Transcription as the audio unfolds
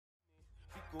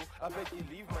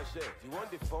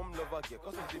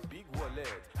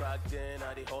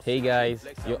Hey guys,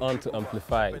 you're on to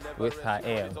Amplified with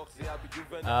HighM.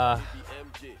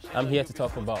 I'm here to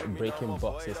talk about Breaking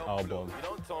Box's album.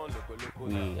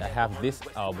 I have this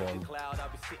album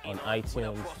on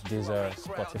iTunes, Deezer,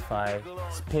 Spotify,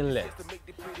 Spinlet,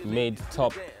 made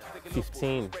top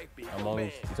 15 among,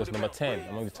 it was number 10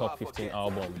 among the top 15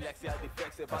 albums that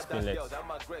Spinlet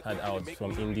had out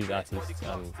from indie artists,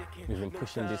 and we've been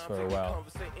pushing this for a while.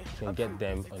 You can get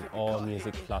them on all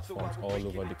music platforms all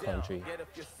over the country.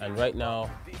 And right now,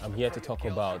 I'm here to talk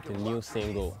about the new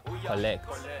single, Collect,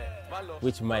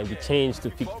 which might be changed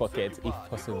to Pickpocket if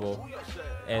possible.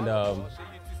 And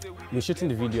we're shooting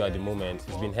the video at the moment.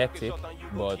 It's been hectic,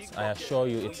 but I assure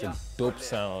you it's a dope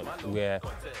sound where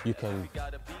you can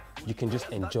just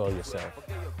enjoy yourself.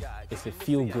 It's a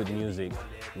feel-good music,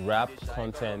 rap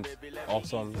content,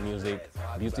 awesome music,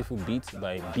 beautiful beats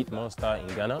by Beat Monster in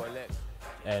Ghana,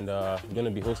 and going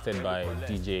to be hosted by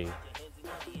DJ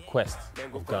Quest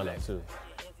of Ghana too.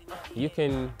 You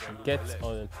can get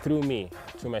on through me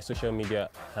to my social media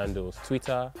handles: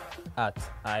 Twitter at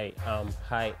I am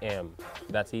HighM,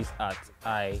 that is at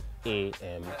IAMHIGHM.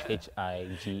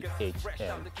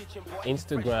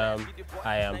 Instagram,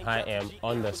 I am HighM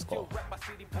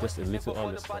 _, just a little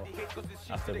underscore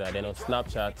after that. Then on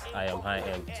Snapchat, I am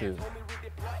HighM too.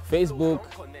 Facebook,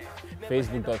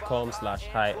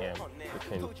 facebook.com/HighM. You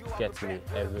can get me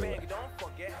everywhere.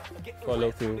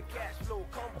 Follow through,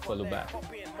 follow back.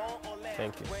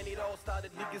 Thank you. When it all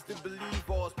started, niggas didn't believe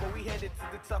us, but we headed to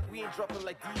the top. We ain't dropping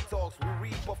like detox. We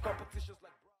reap off competitions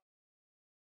like